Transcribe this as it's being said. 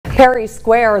Perry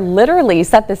Square literally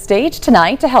set the stage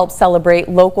tonight to help celebrate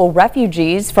local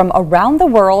refugees from around the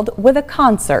world with a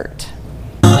concert.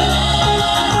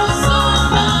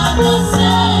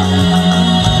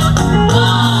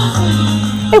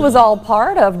 It was all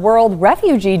part of World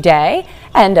Refugee Day,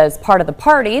 and as part of the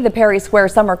party, the Perry Square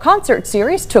Summer Concert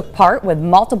Series took part with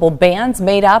multiple bands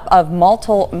made up of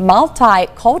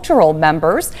multicultural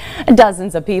members.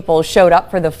 Dozens of people showed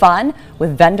up for the fun,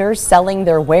 with vendors selling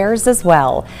their wares as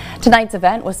well. Tonight's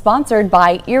event was sponsored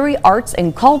by YourErie Arts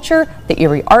and Culture, the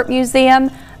YourErie Art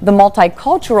Museum, the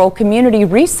Multicultural Community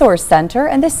Resource Center,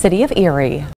 and the City of Erie.